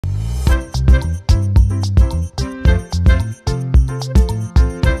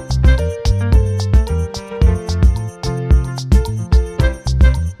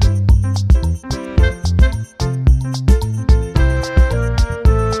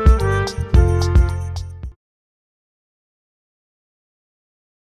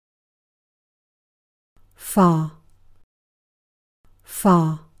far,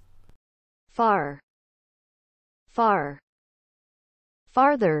 far, far, far,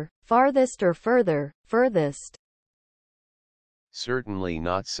 farther, farthest or further, furthest. Certainly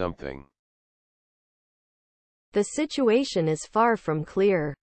not something. The situation is far from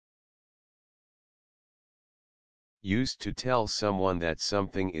clear. Used to tell someone that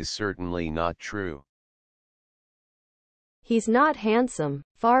something is certainly not true. He's not handsome,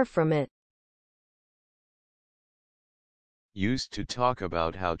 far from it. Used to talk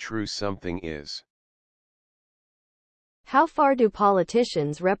about how true something is. How far do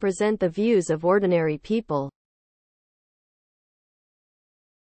politicians represent the views of ordinary people?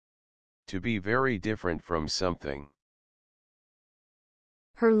 To be very different from something.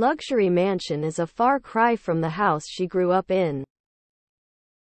 Her luxury mansion is a far cry from the house she grew up in.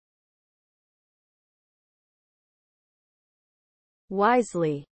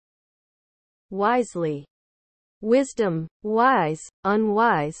 Wisely, wisely. Wisdom, wise,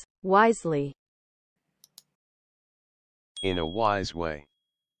 unwise, wisely. In a wise way.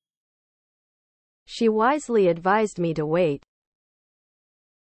 She wisely advised me to wait.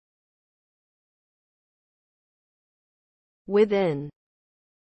 Within,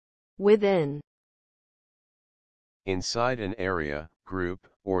 within. Inside an area, group,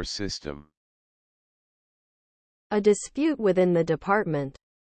 or system. A dispute within the department.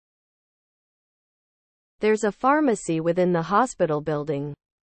 There's a pharmacy within the hospital building.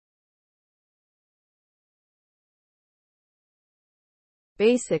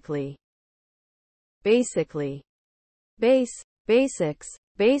 Basically, basically. Base, basics,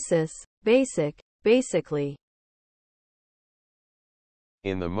 basis, basic, basically.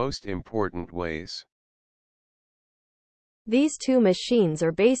 In the most important ways. These two machines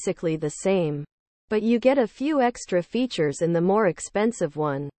are basically the same, but you get a few extra features in the more expensive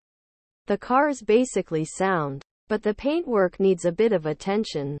one. The car's basically sound, but the paintwork needs a bit of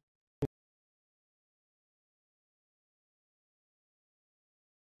attention.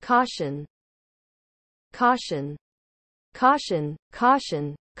 Caution, caution, caution,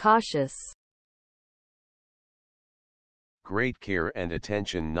 caution, cautious. Great care and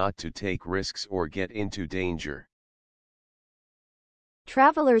attention not to take risks or get into danger.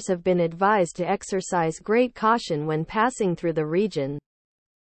 Travelers have been advised to exercise great caution when passing through the region.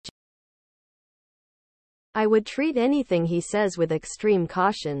 I would treat anything he says with extreme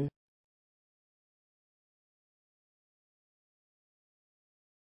caution.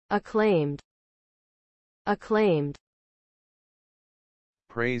 Acclaimed, acclaimed.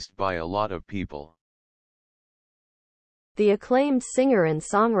 Praised by a lot of people. The acclaimed singer and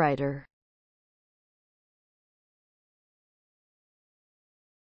songwriter.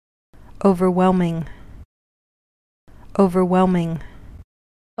 overwhelming, overwhelming,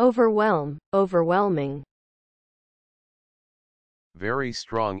 Overwhelm, overwhelming. Very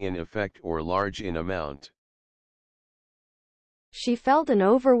strong in effect or large in amount. She felt an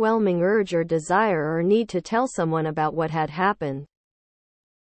overwhelming urge or desire or need to tell someone about what had happened.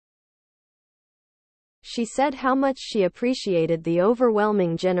 She said how much she appreciated the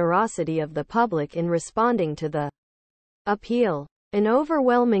overwhelming generosity of the public in responding to the appeal. An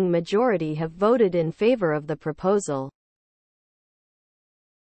overwhelming majority have voted in favor of the proposal.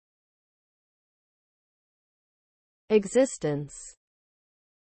 Existence,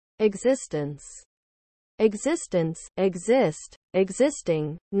 existence, existence, exist,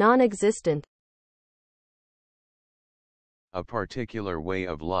 existing, non-existent. A particular way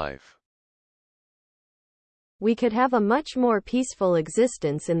of life. We could have a much more peaceful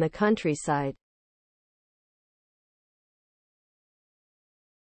existence in the countryside.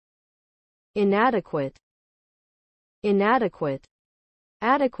 Inadequate, inadequate,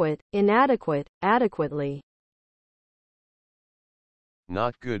 adequate, inadequate, adequately.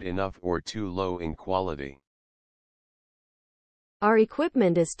 Not good enough or too low in quality. Our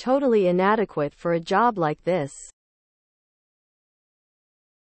equipment is totally inadequate for a job like this.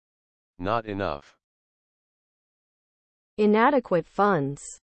 Not enough. Inadequate funds.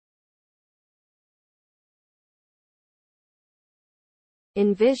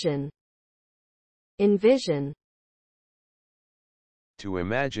 Envision, envision. To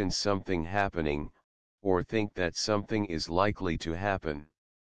imagine something happening, or think that something is likely to happen.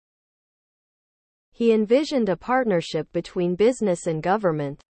 He envisioned a partnership between business and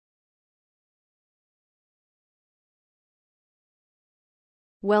government.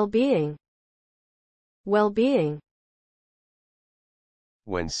 Well-being, well-being.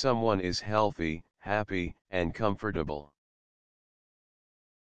 When someone is healthy, happy, and comfortable.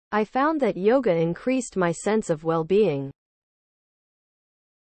 I found that yoga increased my sense of well-being.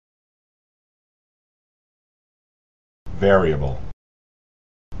 variable,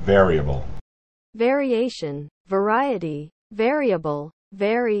 variable, variation, variety, variable,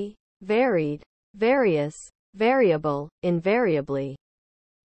 vary, varied, various, variable, invariably.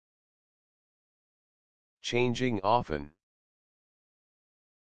 Changing often.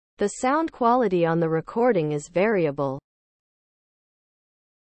 The sound quality on the recording is variable.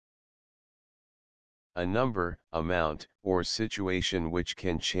 A number, amount, or situation which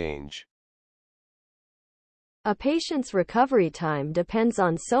can change. A patient's recovery time depends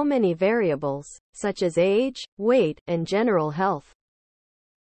on so many variables, such as age, weight, and general health.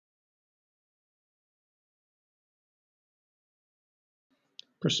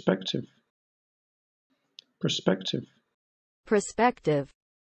 Perspective, perspective, Perspective,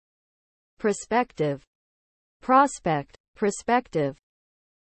 perspective, prospect, perspective.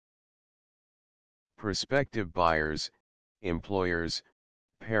 Prospective buyers, employers,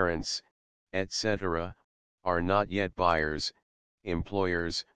 parents, etc., are not yet buyers,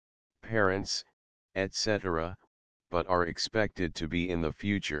 employers, parents, etc., but are expected to be in the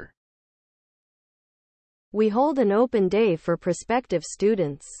future. We hold an open day for prospective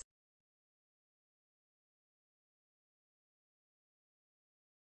students.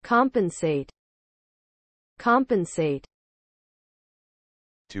 Compensate, compensate.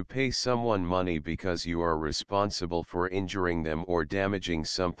 To pay someone money because you are responsible for injuring them or damaging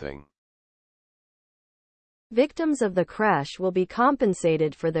something. Victims of the crash will be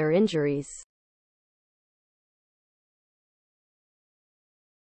compensated for their injuries.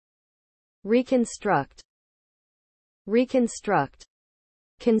 Reconstruct, reconstruct.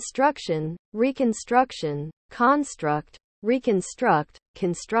 Construction, reconstruction, construct, reconstruct,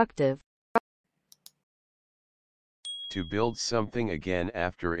 constructive. To build something again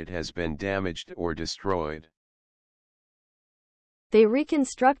after it has been damaged or destroyed. They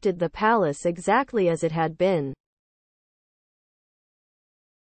reconstructed the palace exactly as it had been.